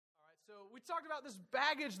We talked about this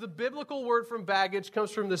baggage. The biblical word from baggage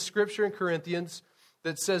comes from the scripture in Corinthians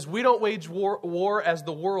that says we don't wage war as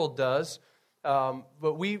the world does,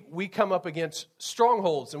 but we come up against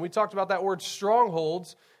strongholds. And we talked about that word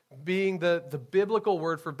strongholds being the biblical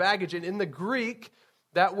word for baggage. And in the Greek,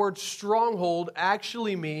 that word stronghold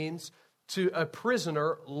actually means to a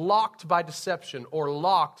prisoner locked by deception or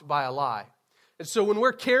locked by a lie. And so when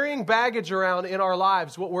we're carrying baggage around in our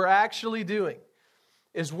lives, what we're actually doing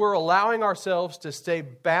is we're allowing ourselves to stay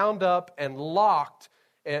bound up and locked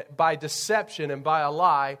by deception and by a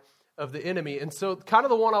lie of the enemy. And so kind of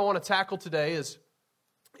the one I want to tackle today is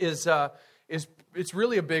it's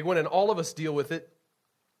really a big one, and all of us deal with it.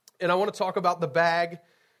 And I want to talk about the bag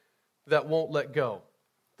that won't let go.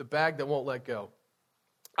 The bag that won't let go.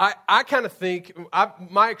 I kind of think,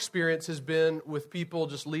 my experience has been with people,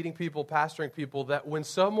 just leading people, pastoring people, that when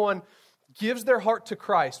someone gives their heart to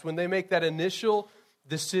Christ, when they make that initial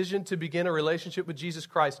decision to begin a relationship with Jesus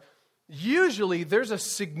Christ, usually there's a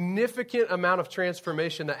significant amount of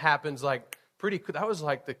transformation that happens that was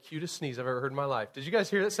like the cutest sneeze I've ever heard in my life. Did you guys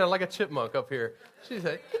hear that? Sounded like a chipmunk up here. She's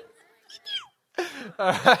like,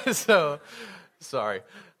 all right, so, sorry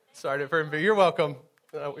for everybody. You're welcome.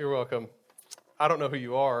 You're welcome. I don't know who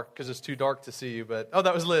you are because it's too dark to see you, but, oh,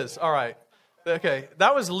 that was Liz. All right. Okay,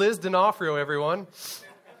 that was Liz D'Onofrio, everyone.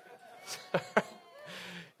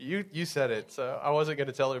 You said it, so I wasn't going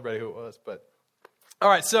to tell everybody who it was, but. All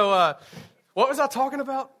right, so what was I talking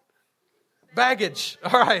about? Baggage.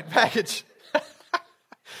 All right, baggage.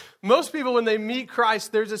 Most people, when they meet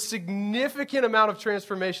Christ, there's a significant amount of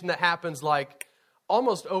transformation that happens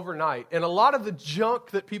almost overnight. And a lot of the junk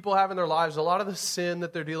that people have in their lives, a lot of the sin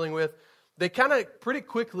that they're dealing with, they kind of pretty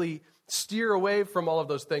quickly steer away from all of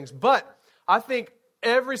those things. But I think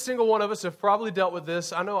every single one of us have probably dealt with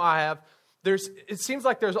this. I know I have. It seems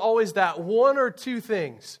like there's always that one or two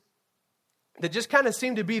things that just kind of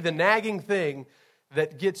seem to be the nagging thing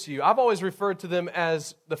that gets you. I've always referred to them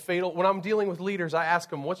as the fatal. When I'm dealing with leaders, I ask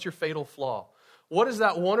them, what's your fatal flaw? What is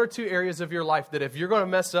that one or two areas of your life that if you're going to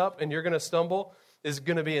mess up and you're going to stumble, is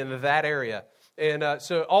going to be in that area? And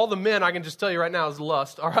so all the men, I can just tell you right now, is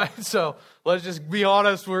lust. All right, so let's just be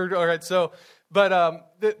honest. All right, so, but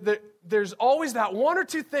there's always that one or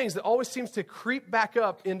two things that always seems to creep back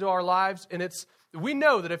up into our lives. And we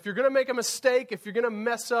know that if you're going to make a mistake, if you're going to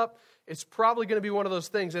mess up, it's probably going to be one of those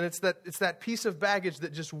things. And it's that piece of baggage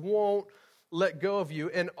that just won't let go of you.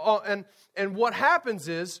 And what happens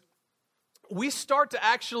is we start to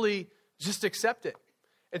actually just accept it.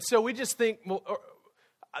 And so we just think, well,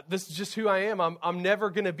 this is just who I am. I'm never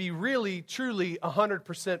going to be really, truly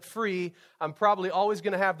 100% free. I'm probably always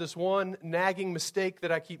going to have this one nagging mistake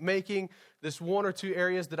that I keep making, this one or two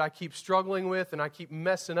areas that I keep struggling with and I keep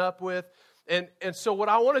messing up with. And so what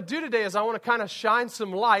I want to do today is I want to kind of shine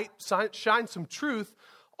some light, shine some truth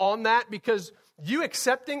on that, because you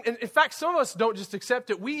accepting, and in fact, some of us don't just accept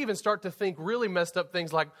it. We even start to think really messed up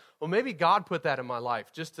things like, well, maybe God put that in my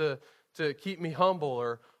life just to keep me humble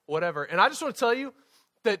or whatever. And I just want to tell you,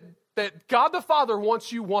 that God the Father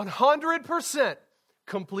wants you 100%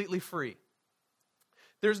 completely free.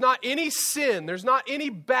 There's not any sin, there's not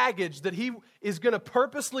any baggage that He is going to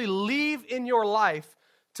purposely leave in your life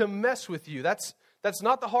to mess with you. That's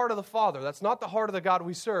not the heart of the Father. That's not the heart of the God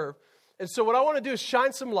we serve. And so what I want to do is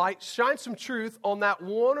shine some light, shine some truth on that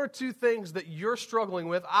one or two things that you're struggling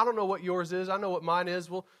with. I don't know what yours is. I know what mine is.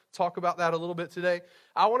 We'll talk about that a little bit today.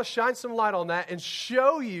 I want to shine some light on that and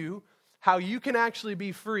show you how you can actually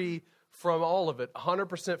be free from all of it,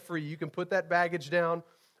 100% free. You can put that baggage down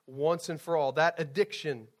once and for all. That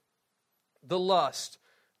addiction, the lust,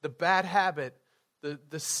 the bad habit,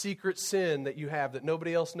 the secret sin that you have that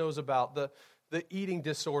nobody else knows about, the eating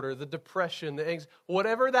disorder, the depression, the anxiety,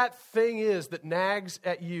 whatever that thing is that nags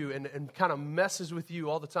at you and kind of messes with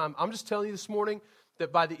you all the time. I'm just telling you this morning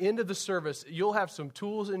that by the end of the service, you'll have some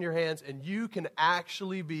tools in your hands and you can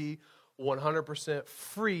actually be 100%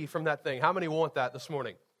 free from that thing. How many want that this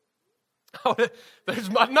morning? There's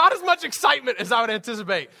not as much excitement as I would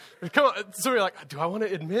anticipate. Come on, so you're like, do I want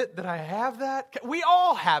to admit that I have that? We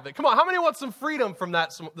all have it. Come on, how many want some freedom from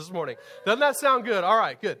that this morning? Doesn't that sound good? All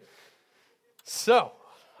right, good. So,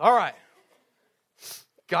 all right.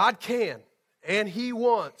 God can, and He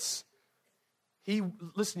wants.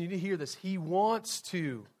 Listen, you need to hear this. He wants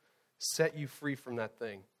to set you free from that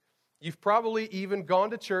thing. You've probably even gone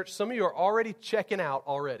to church. Some of you are already checking out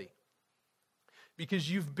already. Because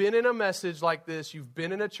you've been in a message like this. You've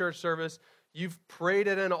been in a church service. You've prayed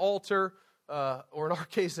at an altar or in our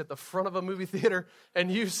case, at the front of a movie theater,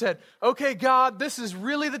 and you said, okay, God, this is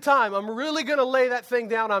really the time. I'm really going to lay that thing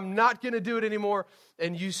down. I'm not going to do it anymore.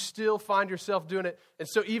 And you still find yourself doing it. And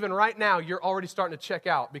so even right now, you're already starting to check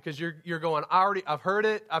out because you're going, I've heard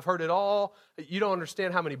it. I've heard it all. You don't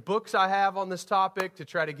understand how many books I have on this topic to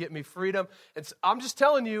try to get me freedom. And so I'm just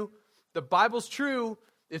telling you, the Bible's true.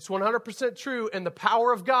 It's 100% true, and the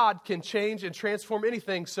power of God can change and transform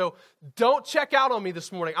anything. So don't check out on me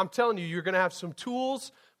this morning. I'm telling you, you're going to have some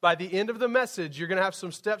tools by the end of the message. You're going to have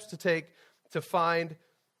some steps to take to find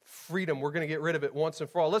freedom. We're going to get rid of it once and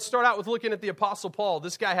for all. Let's start out with looking at the Apostle Paul.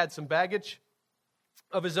 This guy had some baggage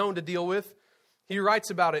of his own to deal with. He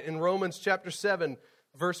writes about it in Romans chapter 7,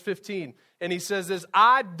 verse 15. And he says this,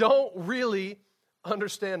 I don't really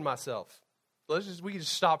understand myself. We can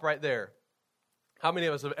just stop right there. How many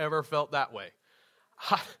of us have ever felt that way?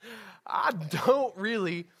 I don't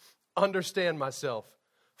really understand myself.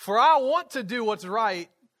 For I want to do what's right,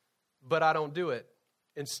 but I don't do it.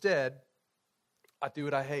 Instead, I do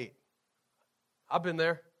what I hate. I've been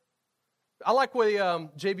there. I like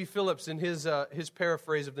what J.B. Phillips in his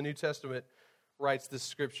paraphrase of the New Testament writes this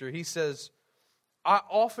scripture. He says, I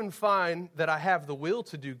often find that I have the will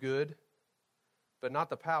to do good, but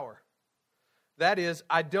not the power. That is,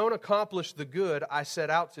 I don't accomplish the good I set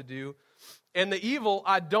out to do, and the evil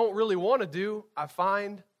I don't really want to do, I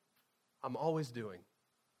find I'm always doing.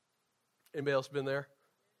 Anybody else been there?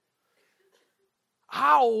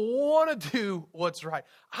 I want to do what's right.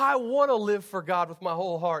 I want to live for God with my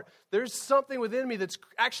whole heart. There's something within me that's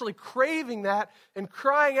actually craving that and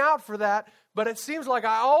crying out for that, but it seems like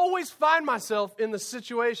I always find myself in the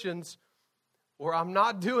situations where I'm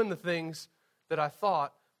not doing the things that I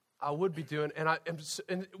thought I would be doing, and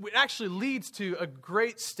it actually leads to a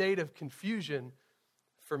great state of confusion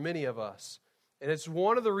for many of us. And it's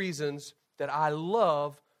one of the reasons that I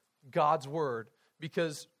love God's Word,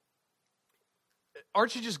 because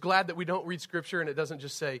aren't you just glad that we don't read Scripture and it doesn't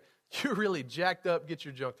just say, you're really jacked up, get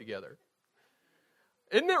your junk together?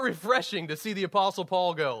 Isn't it refreshing to see the Apostle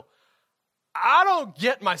Paul go, I don't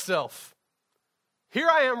get myself. Here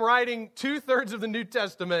I am writing 2/3 of the New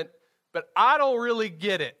Testament, but I don't really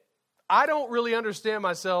get it. I don't really understand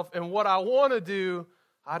myself, and what I want to do,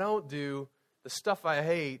 I don't do. The stuff I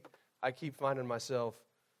hate, I keep finding myself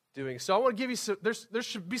doing. So I want to give you some, there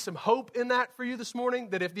should be some hope in that for you this morning,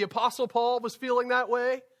 that if the Apostle Paul was feeling that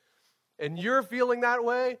way, and you're feeling that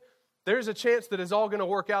way, there's a chance that it's all going to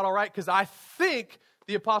work out all right, because I think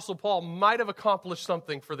the Apostle Paul might have accomplished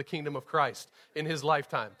something for the kingdom of Christ in his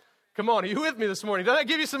lifetime. Come on, are you with me this morning? Doesn't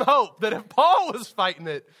that give you some hope that if Paul was fighting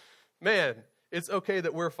it, man, it's okay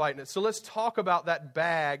that we're fighting it. So let's talk about that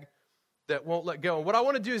bag that won't let go. And what I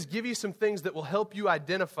want to do is give you some things that will help you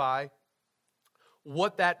identify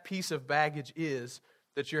what that piece of baggage is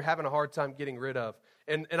that you're having a hard time getting rid of.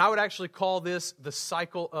 And I would actually call this the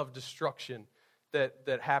cycle of destruction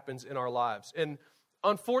that happens in our lives. And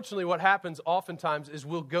unfortunately, what happens oftentimes is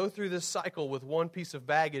we'll go through this cycle with one piece of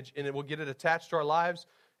baggage, and we'll get it attached to our lives,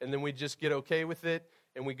 and then we just get okay with it,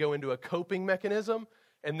 and we go into a coping mechanism.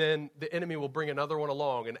 And then the enemy will bring another one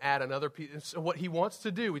along and add another piece. And so what he wants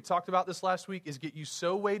to do, we talked about this last week, is get you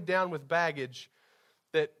so weighed down with baggage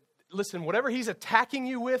that, listen, whatever he's attacking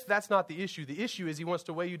you with, that's not the issue. The issue is he wants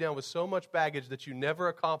to weigh you down with so much baggage that you never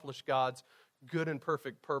accomplish God's good and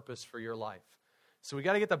perfect purpose for your life. So we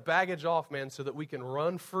got to get the baggage off, man, so that we can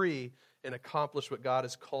run free and accomplish what God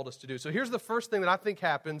has called us to do. So here's the first thing that I think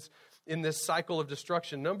happens in this cycle of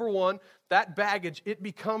destruction. Number one, that baggage, it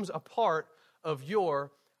becomes a part of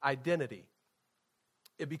your identity.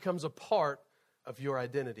 It becomes a part of your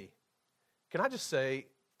identity. Can I just say,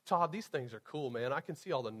 Todd, these things are cool, man. I can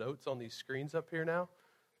see all the notes on these screens up here now.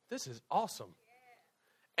 This is awesome.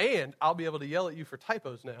 And I'll be able to yell at you for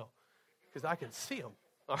typos now because I can see them.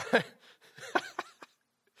 All right.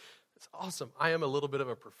 It's awesome. I am a little bit of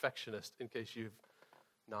a perfectionist, in case you've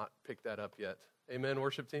not picked that up yet. Amen,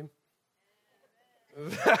 worship team?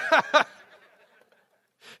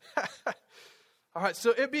 All right,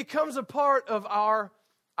 so it becomes a part of our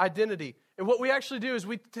identity. And what we actually do is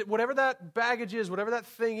whatever that baggage is, whatever that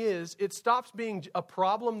thing is, it stops being a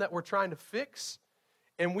problem that we're trying to fix,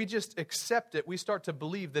 and we just accept it. We start to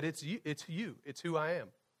believe that it's you, it's who I am.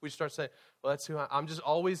 We start saying, well, that's who I've just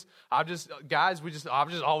always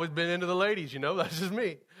been into the ladies, that's just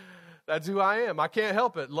me. That's who I am. I can't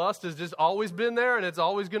help it. Lust has just always been there, and it's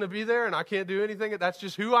always going to be there, and I can't do anything. That's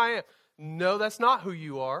just who I am. No, that's not who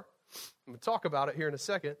you are. I'm going to talk about it here in a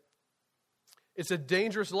second. It's a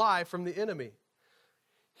dangerous lie from the enemy.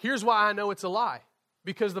 Here's why I know it's a lie.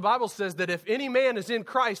 Because the Bible says that if any man is in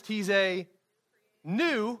Christ, he's a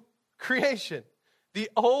new creation. The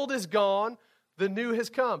old is gone, the new has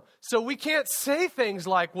come. So we can't say things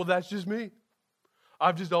like, well, that's just me.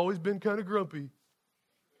 I've just always been kind of grumpy.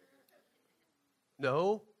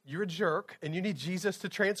 No, you're a jerk, and you need Jesus to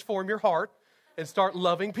transform your heart and start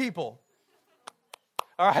loving people.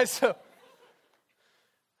 All right, so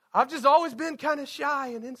I've just always been kind of shy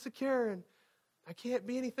and insecure, and I can't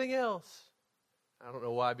be anything else. I don't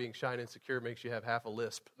know why being shy and insecure makes you have half a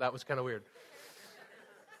lisp. That was kind of weird.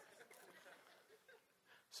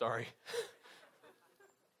 Sorry.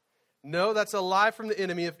 No, that's a lie from the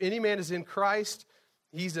enemy. If any man is in Christ,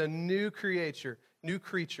 he's a new creature,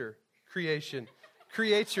 creation.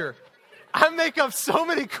 I make up so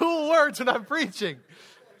many cool words when I'm preaching.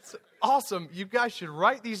 It's awesome. You guys should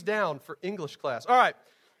write these down for English class. All right.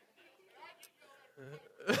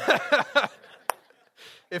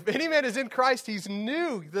 If any man is in Christ, he's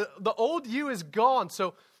new. The old you is gone.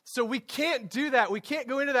 So we can't do that. We can't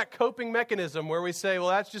go into that coping mechanism where we say, well,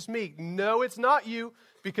 that's just me. No, it's not you.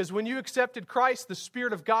 Because when you accepted Christ, the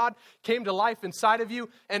Spirit of God came to life inside of you.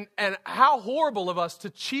 And how horrible of us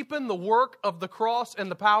to cheapen the work of the cross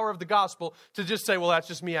and the power of the gospel to just say, well, that's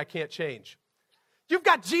just me. I can't change. You've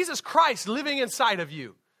got Jesus Christ living inside of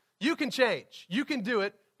you. You can change. You can do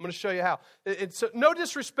it. I'm going to show you how. It's no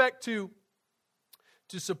disrespect to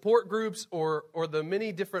support groups or the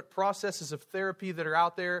many different processes of therapy that are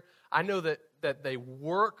out there. I know that they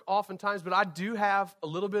work oftentimes, but I do have a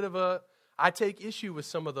little bit of I take issue with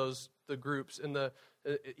some of the groups and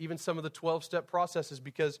even some of the 12-step processes,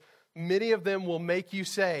 because many of them will make you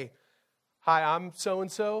say, hi, I'm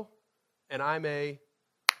so-and-so, and I'm a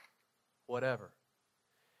whatever.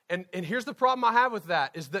 And here's the problem I have with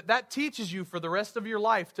that, is that teaches you for the rest of your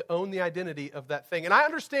life to own the identity of that thing. And I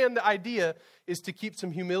understand the idea is to keep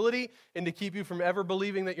some humility and to keep you from ever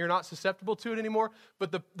believing that you're not susceptible to it anymore.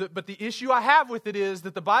 But the issue I have with it is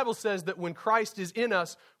that the Bible says that when Christ is in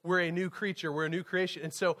us, we're a new creature, we're a new creation.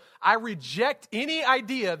 And so I reject any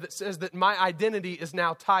idea that says that my identity is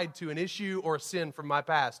now tied to an issue or a sin from my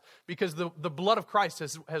past, because the blood of Christ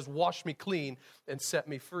has washed me clean and set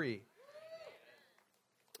me free.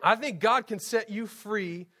 I think God can set you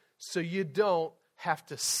free so you don't have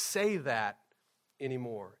to say that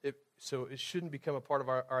anymore. So it shouldn't become a part of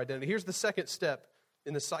our identity. Here's the second step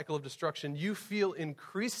in the cycle of destruction. You feel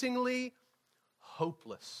increasingly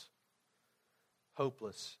hopeless.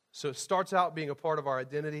 Hopeless. So it starts out being a part of our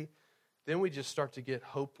identity. Then we just start to get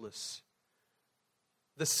hopeless.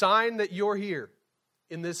 The sign that you're here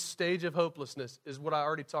in this stage of hopelessness is what I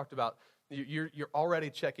already talked about. You're already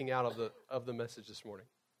checking out of the message this morning.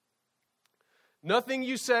 Nothing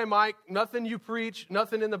you say, Mike, nothing you preach,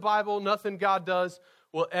 nothing in the Bible, nothing God does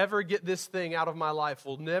will ever get this thing out of my life,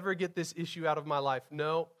 will never get this issue out of my life.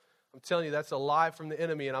 No, I'm telling you, that's a lie from the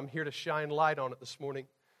enemy, and I'm here to shine light on it this morning.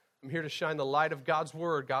 I'm here to shine the light of God's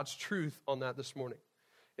word, God's truth on that this morning.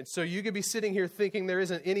 And so you could be sitting here thinking there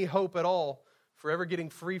isn't any hope at all for ever getting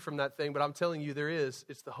free from that thing, but I'm telling you there is.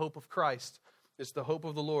 It's the hope of Christ. It's the hope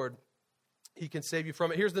of the Lord. He can save you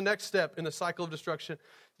from it. Here's the next step in the cycle of destruction.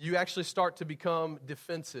 You actually start to become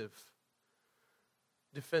defensive.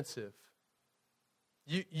 Defensive.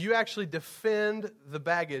 You actually defend the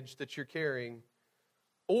baggage that you're carrying.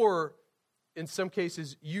 Or, in some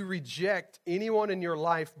cases, you reject anyone in your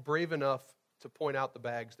life brave enough to point out the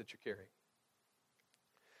bags that you're carrying.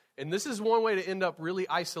 And this is one way to end up really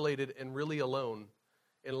isolated and really alone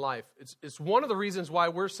in life. It's one of the reasons why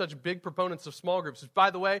we're such big proponents of small groups.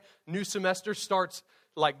 By the way, new semester starts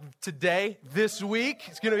like today, this week.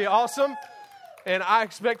 It's going to be awesome. And I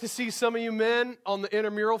expect to see some of you men on the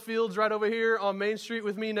intramural fields right over here on Main Street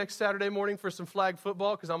with me next Saturday morning for some flag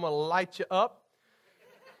football, because I'm going to light you up.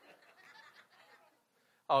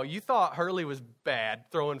 Oh, you thought Hurley was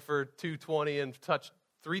bad, throwing for 220 and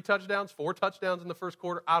 4 touchdowns in the first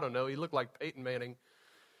quarter? I don't know. He looked like Peyton Manning.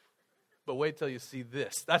 But wait till you see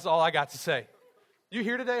this. That's all I got to say. You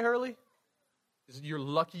here today, Hurley? You're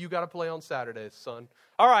lucky you got to play on Saturdays, son.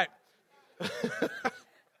 All right.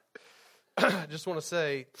 I just want to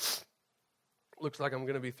say, looks like I'm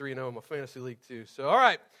going to be 3-0 in my fantasy league too. So, all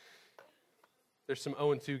right. There's some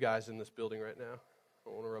 0-2 guys in this building right now. I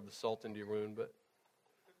don't want to rub the salt into your wound, but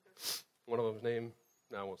one of them's name,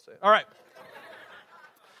 no, I won't say it. All right.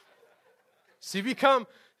 So you become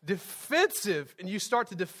defensive, and you start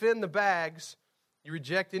to defend the bags. You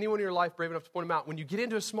reject anyone in your life brave enough to point them out. When you get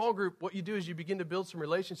into a small group, what you do is you begin to build some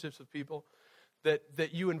relationships with people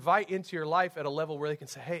that you invite into your life at a level where they can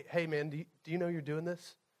say, hey man, do you know you're doing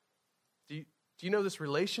this? Do you know this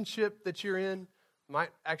relationship that you're in might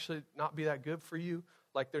actually not be that good for you?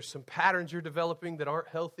 Like there's some patterns you're developing that aren't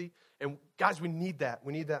healthy. And guys, we need that.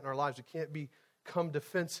 We need that in our lives. We can't become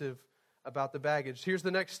defensive about the baggage. Here's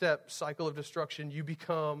the next step, cycle of destruction. You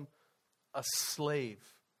become a slave.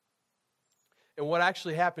 And what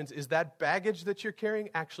actually happens is that baggage that you're carrying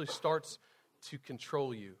actually starts to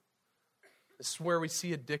control you. This is where we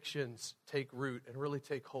see addictions take root and really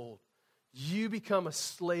take hold. You become a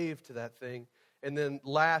slave to that thing. And then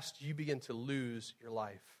last, you begin to lose your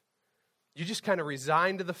life. You just kind of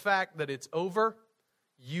resign to the fact that it's over,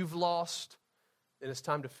 you've lost, and it's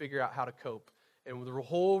time to figure out how to cope. And the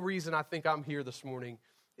whole reason I think I'm here this morning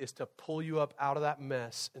is to pull you up out of that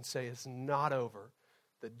mess and say it's not over.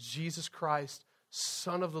 That Jesus Christ,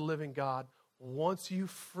 Son of the living God, wants you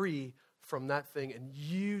free from that thing, and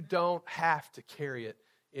you don't have to carry it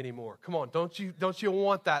anymore. Come on, don't you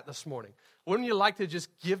want that this morning? Wouldn't you like to just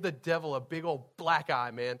give the devil a big old black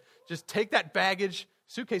eye, man? Just take that baggage.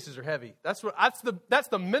 Suitcases are heavy. That's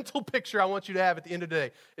the mental picture I want you to have at the end of the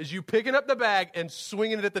day, is you picking up the bag and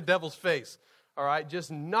swinging it at the devil's face. All right,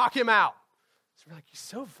 just knock him out. So we're like, you're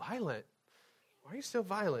so violent. Why are you so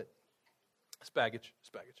violent? It's baggage. It's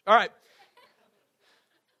baggage. All right.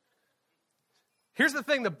 Here's the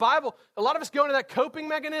thing, the Bible, a lot of us go into that coping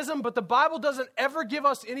mechanism, but the Bible doesn't ever give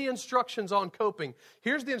us any instructions on coping.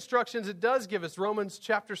 Here's the instructions it does give us, Romans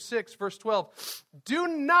chapter 6, verse 12. Do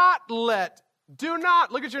not, look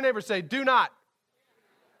at your neighbor, say, do not.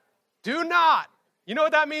 Do not. You know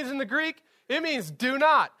what that means in the Greek? It means do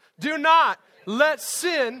not. Do not let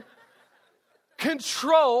sin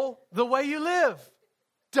control the way you live.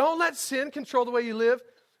 Don't let sin control the way you live.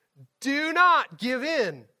 Do not give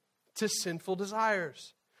in to sinful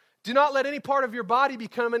desires. Do not let any part of your body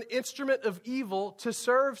become an instrument of evil to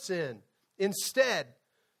serve sin. Instead,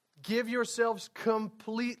 give yourselves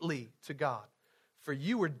completely to God. For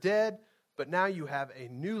you were dead, but now you have a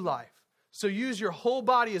new life. So use your whole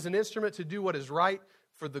body as an instrument to do what is right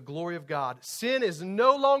for the glory of God. Sin is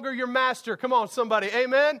no longer your master. Come on, somebody.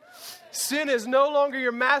 Amen? Sin is no longer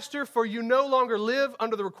your master, for you no longer live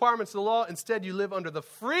under the requirements of the law. Instead, you live under the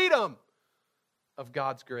freedom of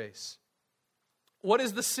God's grace. What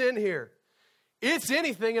is the sin here? It's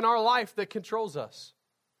anything in our life that controls us.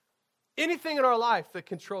 Anything in our life that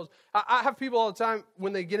controls. I have people all the time,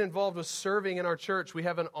 when they get involved with serving in our church, we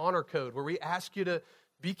have an honor code where we ask you to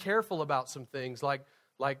be careful about some things like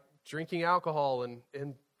drinking alcohol and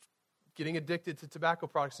getting addicted to tobacco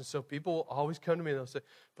products. And so people always come to me and they'll say,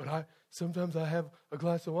 but sometimes I have a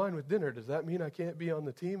glass of wine with dinner. Does that mean I can't be on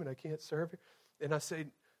the team and I can't serve? And I say,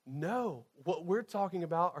 no. What we're talking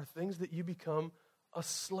about are things that you become a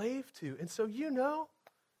slave to. And so you know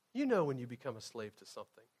when you become a slave to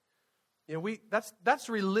something. You know, that's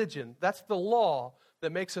religion. That's the law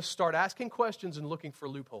that makes us start asking questions and looking for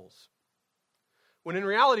loopholes. When in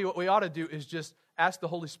reality, what we ought to do is just ask the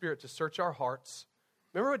Holy Spirit to search our hearts.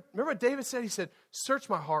 Remember what David said? He said, search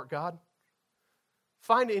my heart, God.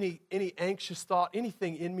 Find any anxious thought,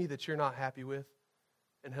 anything in me that you're not happy with,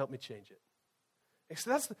 and help me change it. And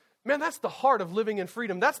so that's the heart of living in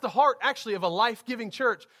freedom. That's the heart, actually, of a life-giving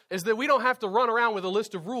church, is that we don't have to run around with a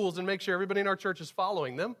list of rules and make sure everybody in our church is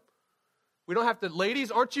following them. We don't have to,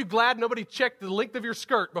 ladies, aren't you glad nobody checked the length of your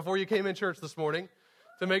skirt before you came in church this morning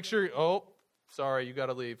to make sure, sorry, you got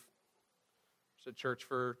to leave. There's a church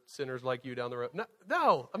for sinners like you down the road.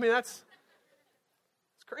 No. I mean, it's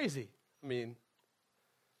crazy. I mean,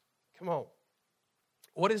 come on.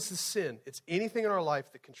 What is the sin? It's anything in our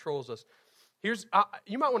life that controls us.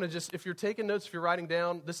 You might want to just, if you're taking notes, if you're writing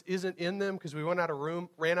down, this isn't in them because we ran out of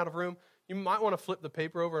room. You might want to flip the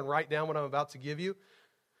paper over and write down what I'm about to give you.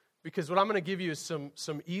 Because what I'm going to give you is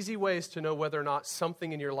some easy ways to know whether or not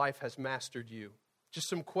something in your life has mastered you. Just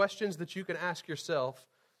some questions that you can ask yourself,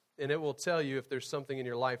 and it will tell you if there's something in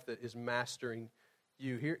your life that is mastering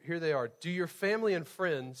you. Here they are. Do your family and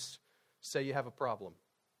friends say you have a problem?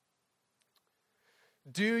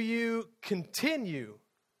 Do you continue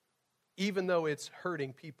even though it's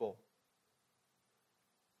hurting people?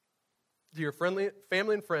 Do your family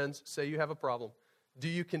and friends say you have a problem? Do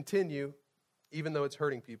you continue even though it's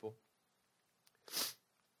hurting people?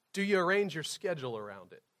 Do you arrange your schedule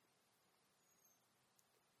around it?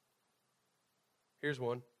 Here's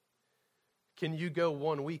one. Can you go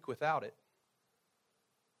 1 week without it?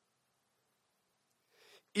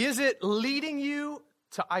 Is it leading you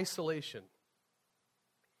to isolation?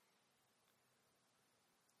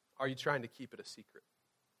 Are you trying to keep it a secret?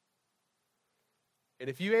 And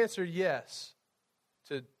if you answered yes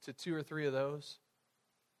to 2 or 3 of those,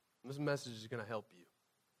 this message is going to help you.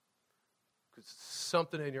 Because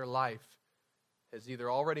something in your life has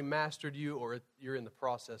either already mastered you or you're in the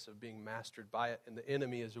process of being mastered by it, and the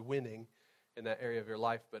enemy is winning in that area of your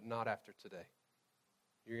life, but not after today.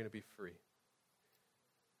 You're going to be free.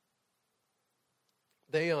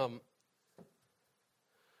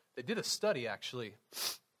 They did a study, actually,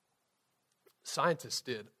 scientists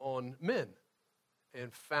did, on men,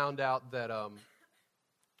 and found out that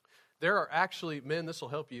there are actually, men, this will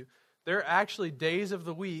help you, there are actually days of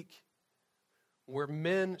the week where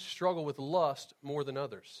men struggle with lust more than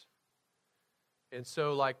others. And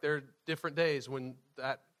so, like, there are different days when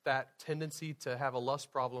that tendency to have a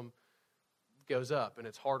lust problem goes up, and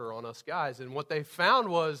it's harder on us guys. And what they found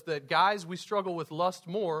was that guys, we struggle with lust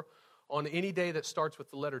more on any day that starts with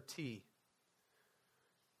the letter T.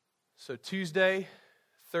 So Tuesday,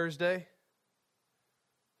 Thursday,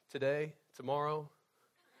 today, tomorrow,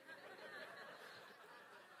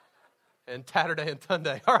 and Saturday and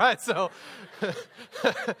Sunday. All right, so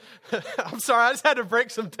I'm sorry, I just had to break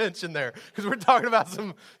some tension there because we're talking about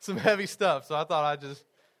some heavy stuff. So I thought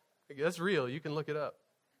that's real. You can look it up.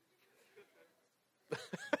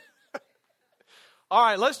 All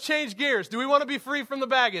right, let's change gears. Do we want to be free from the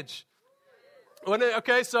baggage?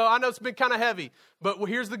 Okay, so I know it's been kind of heavy, but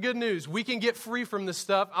here's the good news. We can get free from this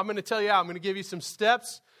stuff. I'm going to tell you how. I'm going to give you some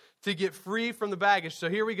steps to get free from the baggage. So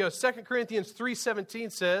here we go. 2 Corinthians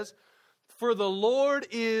 3:17 says, "For the Lord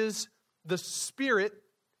is the Spirit,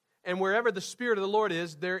 and wherever the Spirit of the Lord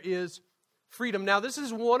is, there is freedom." Now, this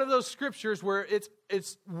is one of those scriptures where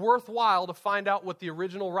it's worthwhile to find out what the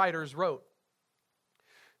original writers wrote.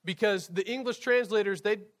 Because the English translators,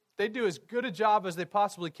 they do as good a job as they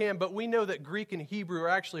possibly can, but we know that Greek and Hebrew are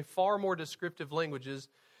actually far more descriptive languages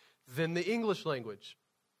than the English language.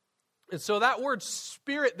 And so that word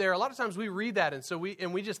spirit there, a lot of times we read that, and so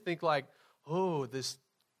we just think like, oh, this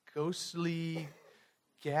ghostly,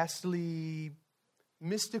 ghastly,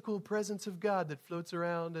 mystical presence of God that floats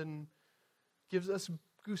around and gives us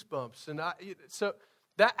goosebumps. And so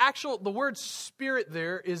the word spirit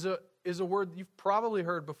there is a word you've probably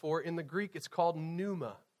heard before. In the Greek, it's called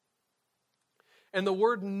pneuma. And the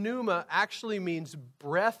word pneuma actually means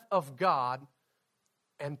breath of God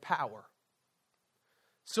and power.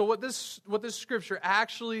 So what this scripture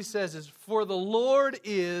actually says is, for the Lord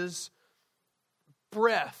is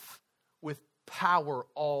breath with power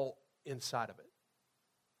all inside of it.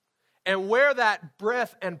 And where that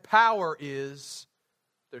breath and power is,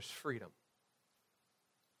 there's freedom.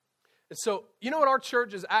 And so, you know what our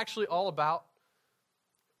church is actually all about?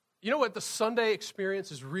 You know what the Sunday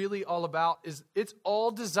experience is really all about? It's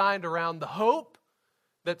all designed around the hope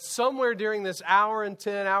that somewhere during this hour and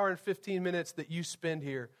 15 minutes that you spend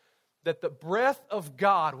here, that the breath of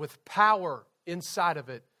God with power inside of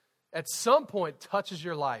it at some point touches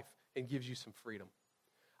your life and gives you some freedom.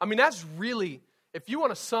 I mean, that's really, if you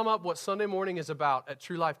want to sum up what Sunday morning is about at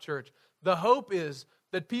True Life Church, the hope is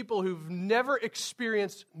that people who've never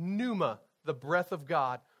experienced pneuma, the breath of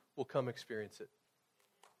God, will come experience it.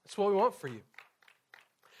 That's what we want for you.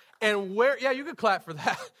 And you can clap for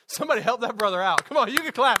that. Somebody help that brother out. Come on, you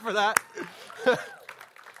can clap for that. So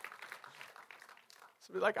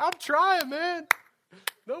be like, I'm trying, man.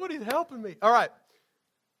 Nobody's helping me. All right.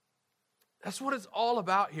 That's what it's all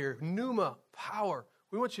about here. Pneuma, power.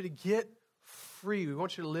 We want you to get free. We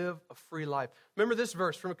want you to live a free life. Remember this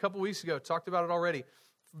verse from a couple weeks ago. Talked about it already.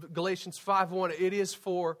 Galatians 5:1. It is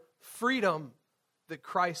for freedom that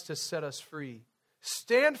Christ has set us free.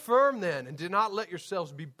 Stand firm then, and do not let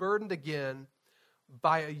yourselves be burdened again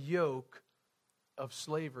by a yoke of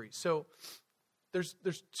slavery. So there's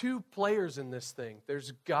two players in this thing.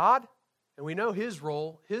 There's God, and we know His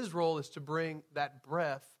role. His role is to bring that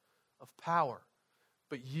breath of power.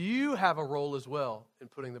 But you have a role as well in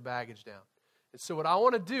putting the baggage down. And so what I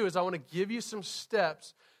want to do is I want to give you some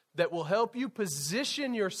steps that will help you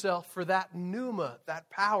position yourself for that pneuma,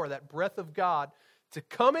 that power, that breath of God to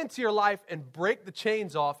come into your life and break the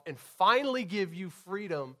chains off and finally give you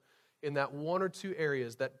freedom in that one or two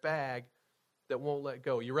areas, that bag that won't let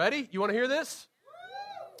go. You ready? You want to hear this?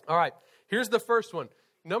 All right. Here's the first one.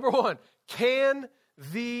 Number one, can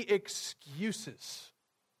the excuses.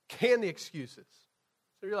 Can the excuses.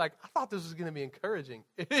 So you're like, I thought this was going to be encouraging.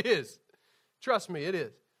 It is. Trust me, it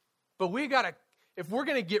is. But if we're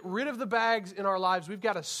going to get rid of the bags in our lives, we've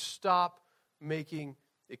got to stop making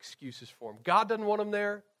excuses for them. God doesn't want them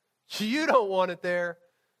there. You don't want it there.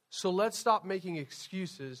 So let's stop making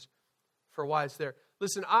excuses for why it's there.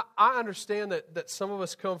 Listen, I understand that some of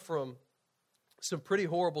us come from some pretty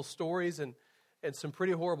horrible stories and some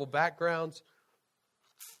pretty horrible backgrounds.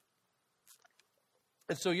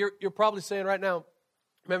 And so you're probably saying right now,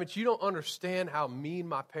 Mehmet, you don't understand how mean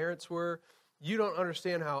my parents were. You don't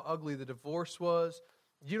understand how ugly the divorce was.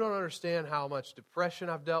 You don't understand how much depression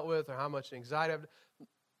I've dealt with or how much anxiety I've.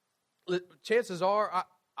 Chances are,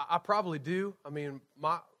 I probably do. I mean,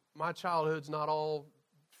 my childhood's not all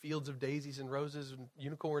fields of daisies and roses and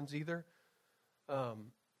unicorns either.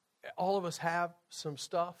 all of us have some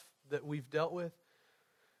stuff that we've dealt with.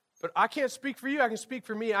 But I can't speak for you. I can speak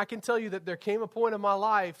for me. I can tell you that there came a point in my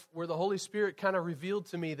life where the Holy Spirit kind of revealed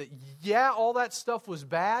to me that, yeah, all that stuff was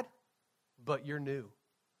bad, but you're new.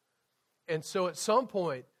 And so at some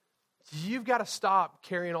point, you've got to stop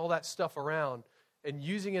carrying all that stuff around and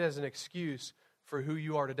using it as an excuse for who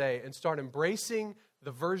you are today and start embracing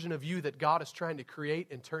the version of you that God is trying to create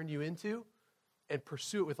and turn you into and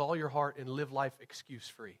pursue it with all your heart and live life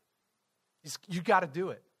excuse-free. You got to do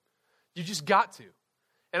it. You just got to.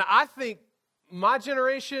 And I think my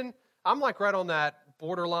generation, I'm like right on that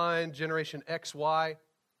borderline generation X, Y.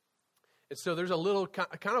 And so there's a little, kind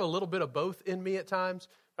of a little bit of both in me at times.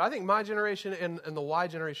 But I think my generation and the Y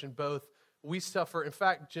generation both, we suffer. In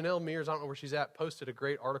fact, Janelle Mears, I don't know where she's at, posted a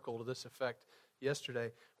great article to this effect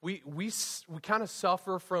yesterday. We kind of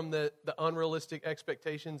suffer from the unrealistic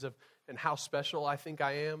expectations of and how special I think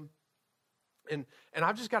I am. And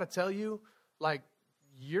I've just got to tell you, like,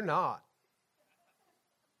 you're not.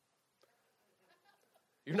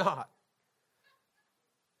 You're not.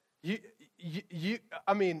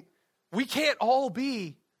 I mean, we can't all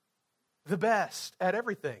be the best at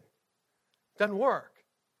everything. Doesn't work.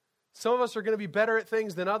 Some of us are going to be better at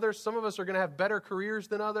things than others. Some of us are going to have better careers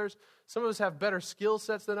than others. Some of us have better skill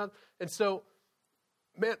sets than others. And so,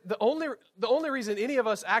 man, the only reason any of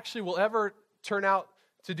us actually will ever turn out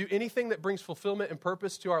to do anything that brings fulfillment and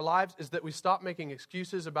purpose to our lives is that we stop making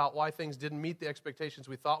excuses about why things didn't meet the expectations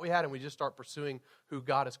we thought we had, and we just start pursuing who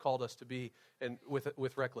God has called us to be, and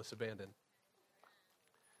with reckless abandon.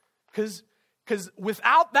 Because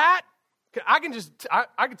without that, I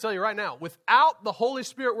can tell you right now, without the Holy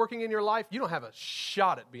Spirit working in your life, you don't have a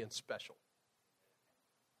shot at being special.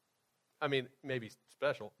 I mean, maybe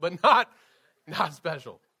special, but not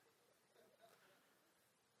special.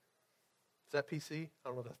 Is that PC? I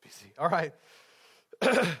don't know if that's PC. All right.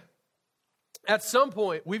 At some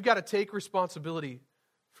point, we've got to take responsibility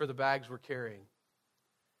for the bags we're carrying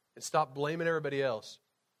and stop blaming everybody else.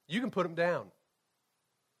 You can put them down.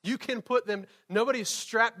 You can put them, nobody's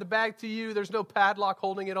strapped the bag to you. There's no padlock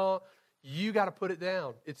holding it on. You got to put it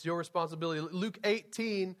down. It's your responsibility. Luke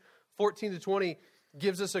 18, 14 to 20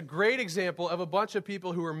 gives us a great example of a bunch of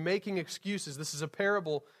people who are making excuses. This is a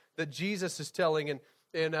parable that Jesus is telling, and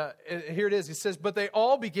here it is. He says, but they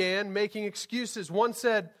all began making excuses. One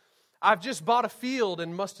said, I've just bought a field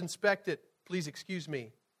and must inspect it. Please excuse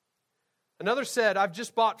me. Another said, I've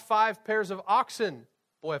just bought 5 pairs of oxen.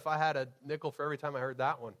 Boy, if I had a nickel for every time I heard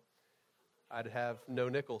that one, I'd have no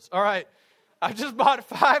nickels. All right, I just bought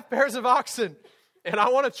 5 pairs of oxen, and I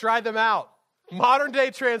want to try them out. Modern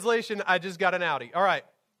day translation, I just got an Audi. All right.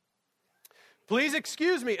 Please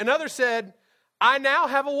excuse me. Another said, I now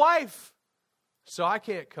have a wife, so I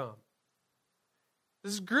can't come.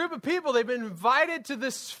 This group of people, they've been invited to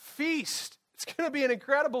this feast. It's going to be an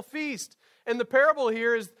incredible feast. And the parable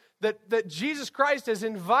here is that Jesus Christ has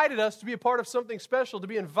invited us to be a part of something special, to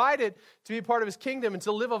be invited to be a part of His kingdom and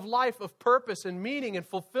to live a life of purpose and meaning and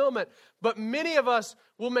fulfillment. But many of us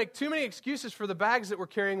will make too many excuses for the bags that we're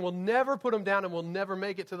carrying. We'll never put them down and we'll never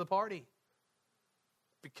make it to the party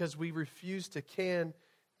because we refuse to can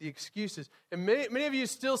the excuses. And many of you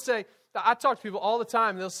still say, I talk to people all the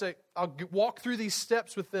time, and they'll say, I'll walk through these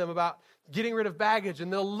steps with them about getting rid of baggage,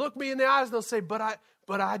 and they'll look me in the eyes and they'll say, but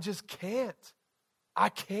I just can't. I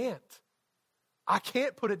can't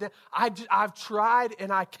put it down. I've tried and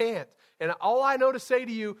I can't. And all I know to say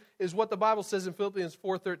to you is what the Bible says in Philippians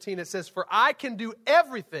 4:13. It says, for I can do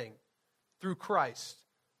everything through Christ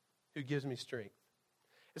who gives me strength.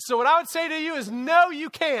 And so what I would say to you is, no, you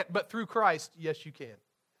can't, but through Christ, yes, you can.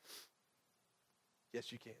 Yes,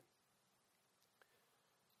 you can.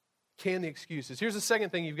 Can the excuses. Here's the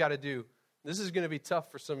second thing you've got to do. This is going to be tough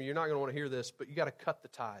for some of you. You're not going to want to hear this, but you got to cut the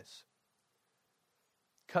ties.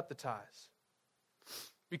 Cut the ties.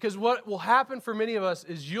 Because what will happen for many of us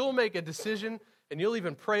is you'll make a decision, and you'll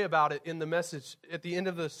even pray about it in the message at the end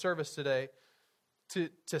of the service today, to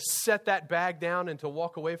set that bag down and to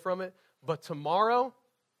walk away from it. But tomorrow,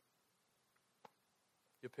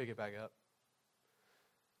 you'll pick it back up.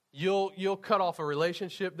 You'll cut off a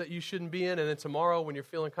relationship that you shouldn't be in, and then tomorrow when you're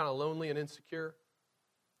feeling kind of lonely and insecure,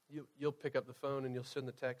 you'll pick up the phone and you'll send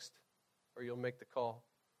the text, or you'll make the call.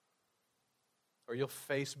 Or you'll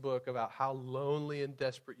Facebook about how lonely and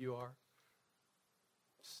desperate you are.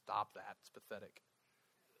 Stop that. It's pathetic.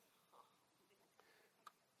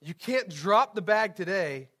 You can't drop the bag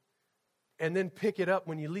today and then pick it up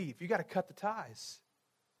when you leave. You got to cut the ties.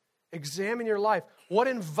 Examine your life. What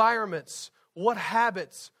environments, what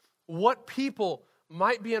habits, what people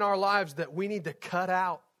might be in our lives that we need to cut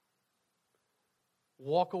out,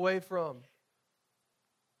 walk away from,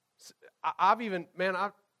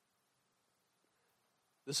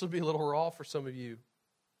 this will be a little raw for some of you.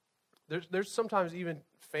 There's sometimes even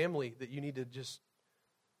family that you need to just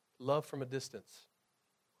love from a distance.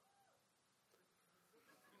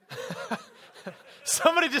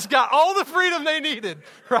 Somebody just got all the freedom they needed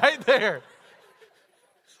right there.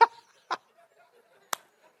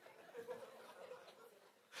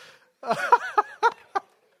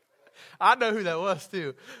 I know who that was,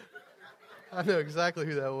 too. I know exactly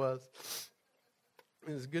who that was.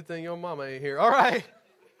 It's a good thing your mama ain't here. All right.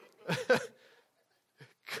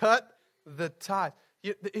 Cut the tie.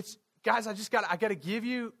 Guys, I got to give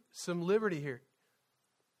you some liberty here.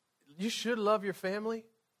 You should love your family,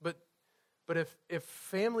 but if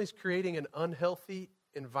family's creating an unhealthy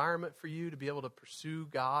environment for you to be able to pursue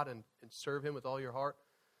God and serve Him with all your heart,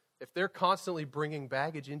 if they're constantly bringing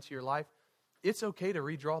baggage into your life, it's okay to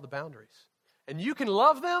redraw the boundaries. And you can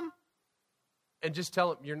love them and just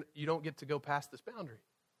tell them you don't get to go past this boundary.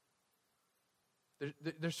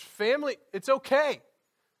 There's family. It's okay.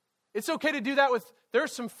 It's okay to do that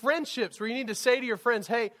there's some friendships where you need to say to your friends,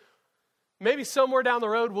 hey, maybe somewhere down the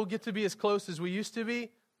road we'll get to be as close as we used to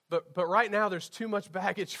be, but right now there's too much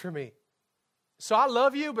baggage for me. So I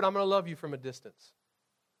love you, but I'm going to love you from a distance.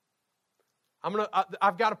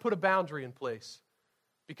 I've got to put a boundary in place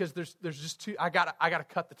because there's just I got to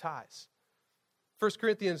cut the ties. 1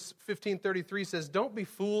 Corinthians 15:33 says, "Don't be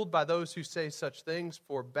fooled by those who say such things,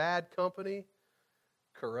 for bad company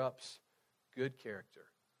corrupts good character."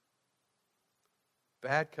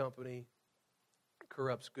 Bad company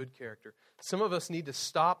corrupts good character. Some of us need to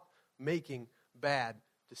stop making bad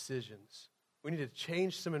decisions. We need to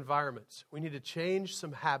change some environments. We need to change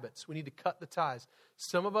some habits. We need to cut the ties.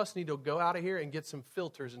 Some of us need to go out of here and get some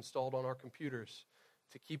filters installed on our computers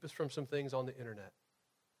to keep us from some things on the internet.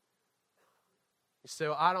 You say,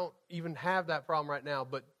 well, I don't even have that problem right now,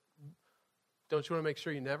 but don't you want to make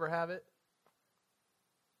sure you never have it?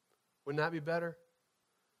 Wouldn't that be better?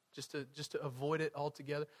 Just to avoid it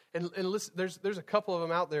altogether. And listen, there's a couple of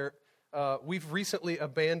them out there. We've recently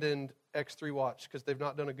abandoned X3 Watch because they've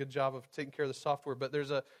not done a good job of taking care of the software. But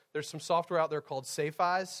there's some software out there called Safe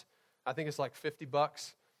Eyes. I think it's like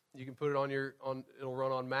 $50. You can put it it'll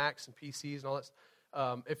run on Macs and PCs and all that.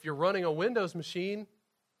 If you're running a Windows machine,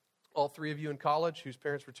 all three of you in college whose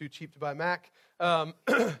parents were too cheap to buy Mac. I'm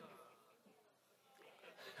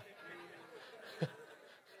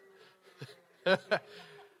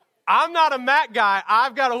not a Mac guy.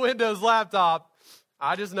 I've got a Windows laptop.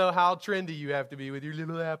 I just know how trendy you have to be with your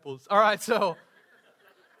little apples. All right, so.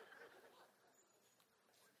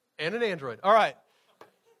 And an Android. All right.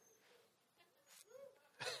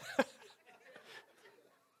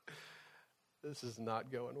 This is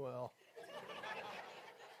not going well.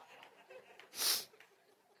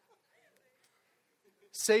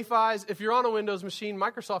 Safe Eyes, if you're on a Windows machine,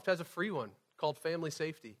 Microsoft has a free one called Family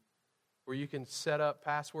Safety, where you can set up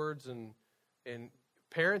passwords and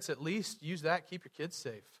parents at least use that, keep your kids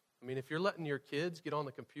safe. I mean, if you're letting your kids get on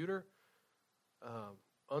the computer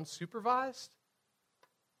unsupervised,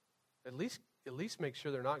 at least make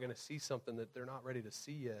sure they're not going to see something that they're not ready to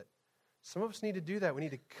see yet. Some of us need to do that. We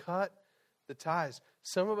need to cut the ties.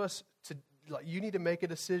 Some of us, you need to make a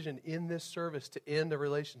decision in this service to end a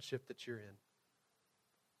relationship that you're in.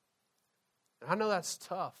 And I know that's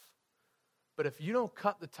tough, but if you don't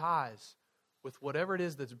cut the ties with whatever it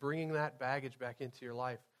is that's bringing that baggage back into your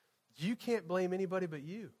life, you can't blame anybody but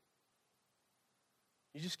you.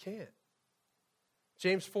 You just can't.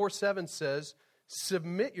 James 4:7 says,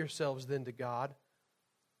 "Submit yourselves then to God,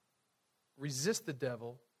 resist the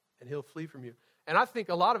devil, and he'll flee from you." And I think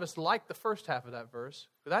a lot of us like the first half of that verse,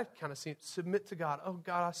 but that kind of seems, submit to God. Oh,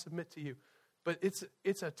 God, I submit to you. But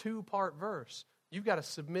it's a two-part verse. You've got to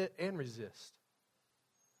submit and resist.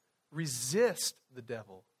 Resist the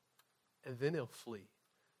devil, and then he'll flee.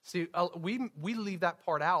 See, we leave that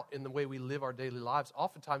part out in the way we live our daily lives.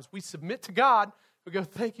 Oftentimes, we submit to God. We go,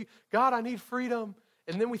 thank you. God, I need freedom.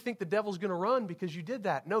 And then we think the devil's going to run because you did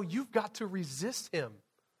that. No, you've got to resist him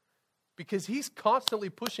because he's constantly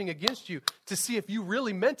pushing against you to see if you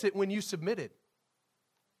really meant it when you submitted.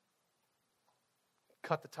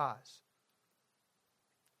 Cut the ties.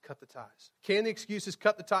 Cut the ties. Can the excuses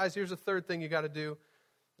cut the ties? Here's the third thing you got to do.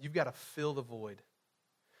 You've got to fill the void.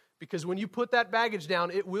 Because when you put that baggage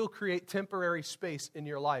down, it will create temporary space in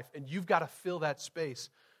your life. And you've got to fill that space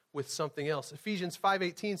with something else. Ephesians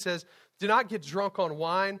 5:18 says, "Do not get drunk on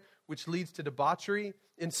wine, which leads to debauchery.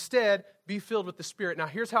 Instead, be filled with the Spirit." Now,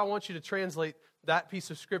 here's how I want you to translate that piece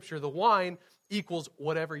of Scripture. The wine equals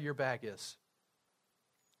whatever your bag is.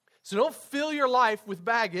 So don't fill your life with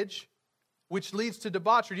baggage. which leads to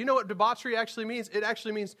debauchery. Do you know what debauchery actually means? It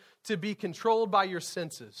actually means to be controlled by your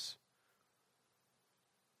senses.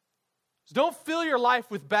 So don't fill your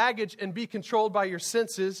life with baggage and be controlled by your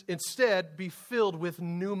senses. Instead, be filled with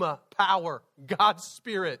pneuma, power, God's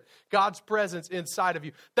Spirit, God's presence inside of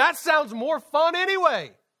you. That sounds more fun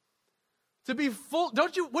anyway. To be full,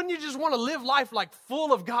 wouldn't you just want to live life like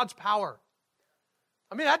full of God's power?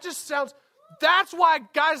 I mean, that's why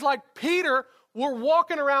guys like Peter were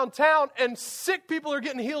walking around town and sick people are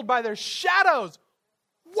getting healed by their shadows.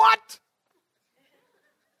 What?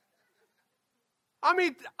 I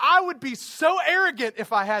mean, I would be so arrogant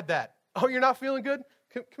if I had that. Oh, you're not feeling good?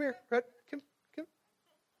 Come here. Right? Come.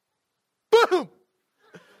 Boom!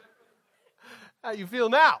 How you feel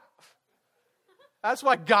now? That's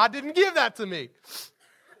why God didn't give that to me.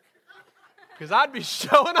 Because I'd be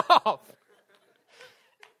showing off.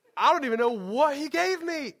 I don't even know what he gave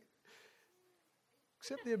me.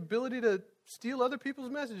 Except the ability to steal other people's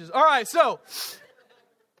messages. All right, so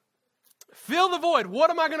fill the void. What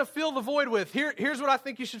am I going to fill the void with? Here's what I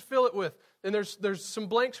think you should fill it with. And there's some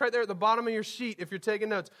blanks right there at the bottom of your sheet if you're taking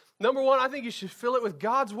notes. Number one, I think you should fill it with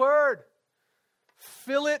God's Word.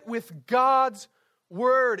 Fill it with God's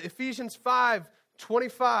Word. Ephesians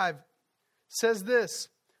 5:25 says this.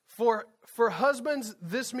 For husbands,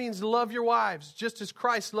 this means love your wives, just as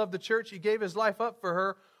Christ loved the church. He gave his life up for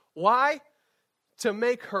her. Why? To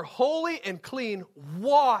make her holy and clean,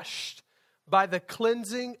 washed by the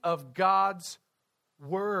cleansing of God's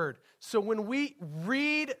Word. So when we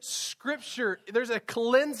read Scripture, there's a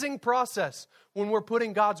cleansing process when we're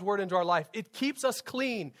putting God's Word into our life. It keeps us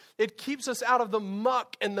clean. It keeps us out of the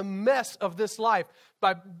muck and the mess of this life.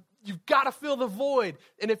 You've got to fill the void.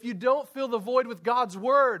 And if you don't fill the void with God's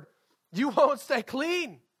Word, you won't stay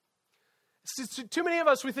clean. Too many of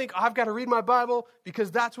us, we think, I've got to read my Bible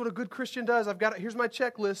because that's what a good Christian does. Here's my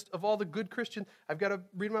checklist of all the good Christians. I've got to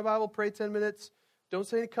read my Bible, pray 10 minutes. Don't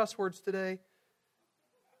say any cuss words today.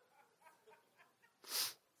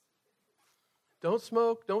 Don't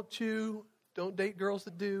smoke, don't chew, don't date girls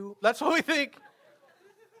that do. That's what we think.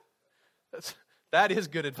 That is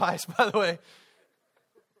good advice, by the way.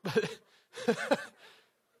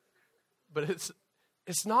 But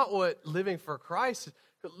it's not what living for Christ is.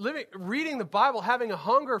 Reading the Bible, having a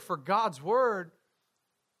hunger for God's Word,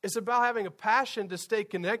 is about having a passion to stay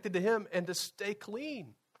connected to Him and to stay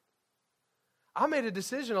clean. I made a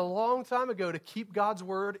decision a long time ago to keep God's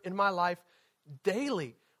Word in my life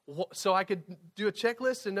daily. So I could do a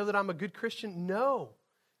checklist and know that I'm a good Christian? No,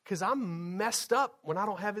 because I'm messed up when I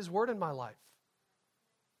don't have His Word in my life.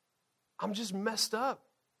 I'm just messed up.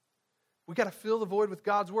 We got to fill the void with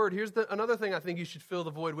God's Word. Here's another thing I think you should fill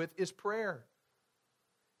the void with is prayer.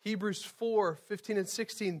 Hebrews 4:15 and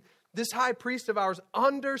 16. This high priest of ours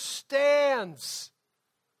understands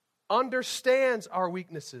our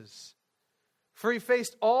weaknesses. For he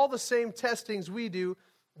faced all the same testings we do,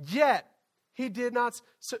 yet he did not.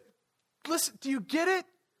 So, listen, do you get it?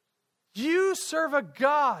 You serve a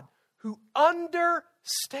God who understands.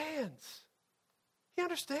 He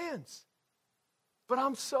understands. But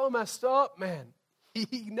I'm so messed up, man.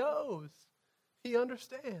 He knows. He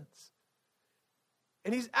understands.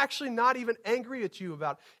 And He's actually not even angry at you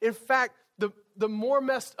about it. In fact, the more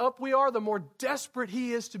messed up we are, the more desperate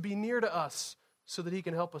He is to be near to us so that He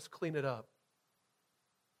can help us clean it up.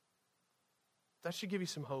 That should give you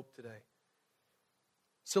some hope today.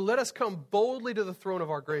 So let us come boldly to the throne of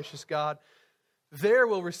our gracious God. There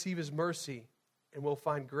we'll receive His mercy and we'll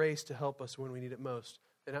find grace to help us when we need it most.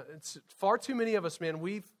 And it's far too many of us, man,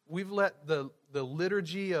 we've let the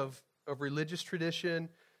liturgy of religious tradition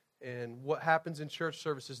and what happens in church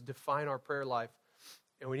services define our prayer life.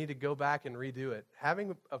 And we need to go back and redo it.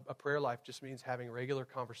 Having a prayer life just means having regular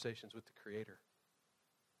conversations with the Creator.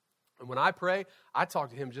 And when I pray, I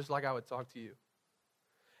talk to Him just like I would talk to you.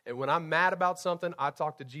 And when I'm mad about something, I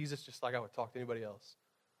talk to Jesus just like I would talk to anybody else.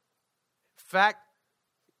 In fact,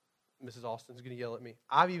 Mrs. Austin's going to yell at me.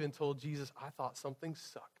 I've even told Jesus I thought something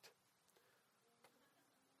sucked.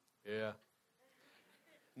 Yeah.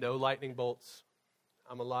 No lightning bolts.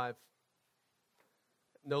 I'm alive.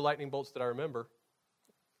 No lightning bolts that I remember.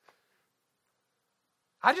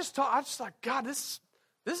 I just thought, God, this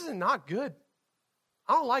is not good.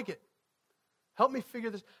 I don't like it. Help me figure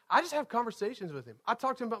this. I just have conversations with Him. I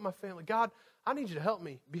talk to Him about my family. God, I need you to help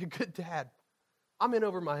me be a good dad. I'm in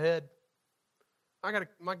over my head. I got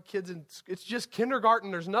my kids in, it's just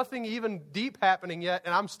kindergarten. There's nothing even deep happening yet.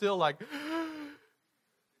 And I'm still like,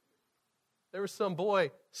 there was some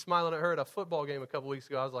boy smiling at her at a football game a couple weeks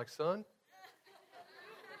ago. I was like, son,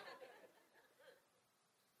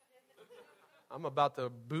 I'm about to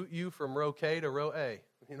boot you from row K to row A.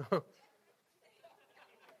 You know,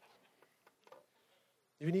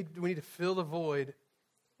 We need to fill the void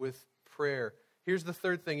with prayer. Here's the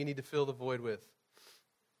third thing you need to fill the void with: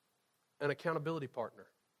 an accountability partner.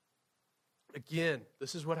 Again,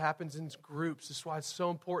 this is what happens in groups. This is why it's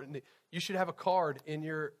so important. You should have a card in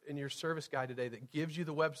your service guide today that gives you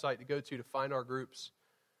the website to go to find our groups.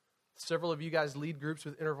 Several of you guys lead groups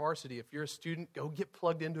with InterVarsity. If you're a student, go get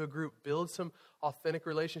plugged into a group. Build some authentic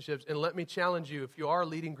relationships. And let me challenge you, if you are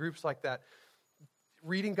leading groups like that,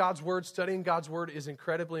 reading God's Word, studying God's Word is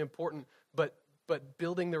incredibly important, but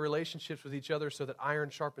building the relationships with each other so that iron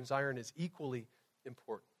sharpens iron is equally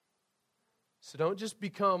important. So don't just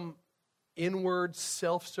become inward,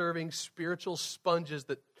 self-serving, spiritual sponges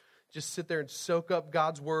that just sit there and soak up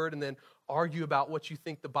God's Word and then argue about what you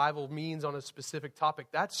think the Bible means on a specific topic.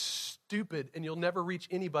 That's stupid, and you'll never reach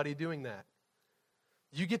anybody doing that.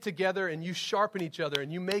 You get together and you sharpen each other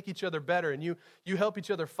and you make each other better and you help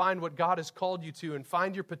each other find what God has called you to and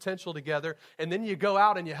find your potential together, and then you go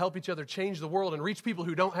out and you help each other change the world and reach people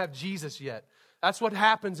who don't have Jesus yet. That's what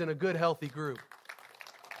happens in a good, healthy group.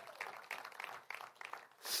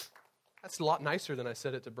 That's a lot nicer than I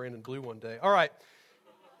said it to Brandon Blue one day. All right.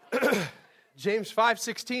 James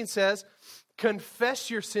 5:16 says, confess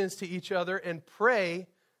your sins to each other and pray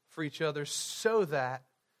for each other so that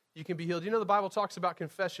you can be healed. You know, the Bible talks about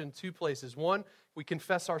confession two places. One, we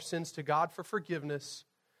confess our sins to God for forgiveness.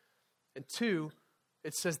 And two,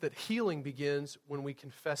 it says that healing begins when we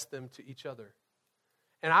confess them to each other.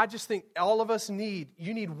 And I just think all of us you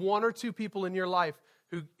need one or two people in your life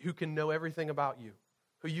who can know everything about you,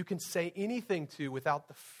 who you can say anything to without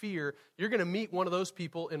the fear. You're going to meet one of those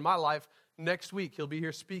people in my life next week. He'll be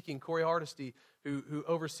here speaking, Corey Hardesty, who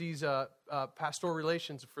oversees pastoral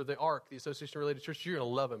relations for the ARC, the Association of Related Churches. You're going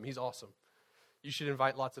to love him. He's awesome. You should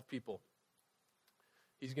invite lots of people.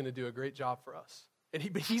 He's going to do a great job for us. But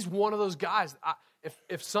he's one of those guys.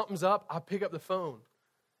 If something's up, I pick up the phone.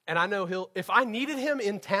 And I know if I needed him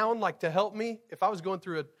in town, like to help me, if I was going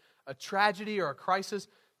through a tragedy or a crisis,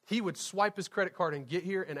 he would swipe his credit card and get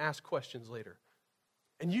here and ask questions later.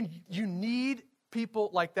 And you need people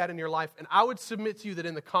like that in your life. And I would submit to you that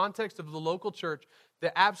in the context of the local church,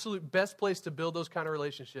 the absolute best place to build those kind of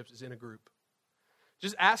relationships is in a group.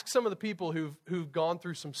 Just ask some of the people who've gone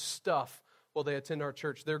through some stuff while they attend our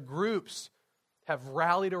church. Their groups have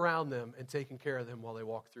rallied around them and taken care of them while they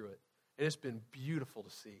walk through it. And it's been beautiful to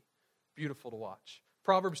see, beautiful to watch.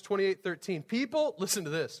 Proverbs 28:13. People, listen to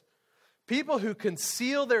this. People who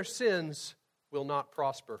conceal their sins will not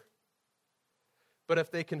prosper. But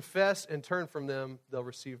if they confess and turn from them, they'll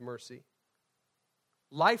receive mercy.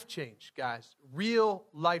 Life change, guys, real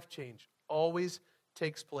life change always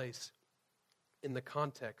takes place in the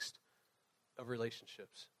context of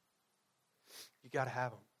relationships. You got to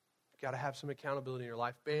have them. You got to have some accountability in your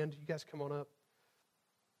life. Band, you guys come on up.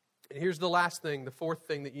 And here's the last thing, the fourth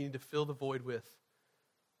thing that you need to fill the void with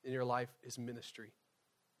in your life is ministry.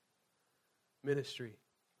 Ministry.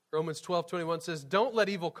 Romans 12:21 says, don't let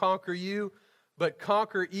evil conquer you, but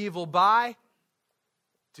conquer evil by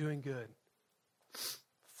doing good.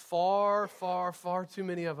 Far, far, far too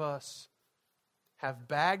many of us have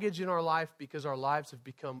baggage in our life because our lives have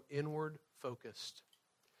become inward focused.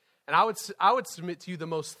 And I would submit to you the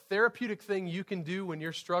most therapeutic thing you can do when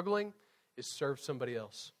you're struggling is serve somebody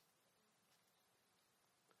else.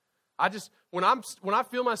 When I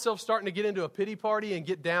feel myself starting to get into a pity party and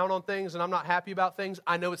get down on things and I'm not happy about things,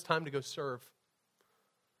 I know it's time to go serve.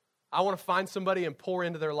 I want to find somebody and pour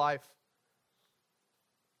into their life.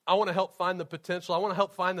 I want to help find the potential. I want to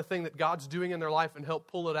help find the thing that God's doing in their life and help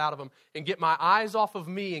pull it out of them and get my eyes off of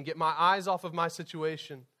me and get my eyes off of my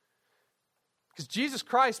situation. Because Jesus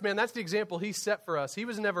Christ, man, that's the example He set for us. He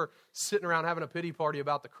was never sitting around having a pity party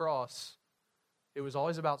about the cross. It was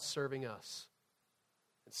always about serving us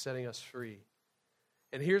and setting us free.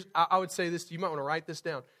 And I would say this, you might want to write this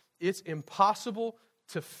down. It's impossible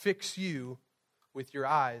to fix you with your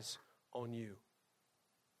eyes on you.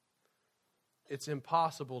 It's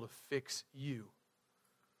impossible to fix you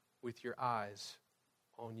with your eyes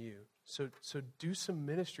on you. So do some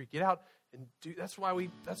ministry. Get out and do. That's why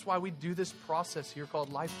we do this process here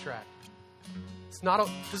called Life Track.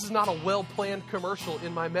 This is not a well-planned commercial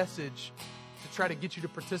in my message to try to get you to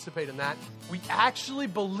participate in that. We actually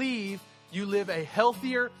believe you live a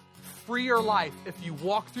healthier, freer life if you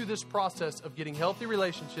walk through this process of getting healthy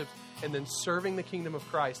relationships and then serving the kingdom of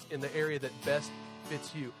Christ in the area that best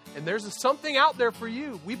fits you. And there's something out there for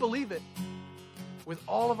you. We believe it with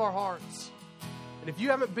all of our hearts. And if you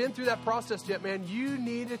haven't been through that process yet, man, you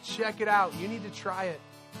need to check it out. You need to try it.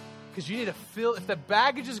 Because you need to if the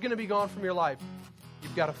baggage is going to be gone from your life,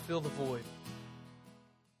 you've got to fill the void.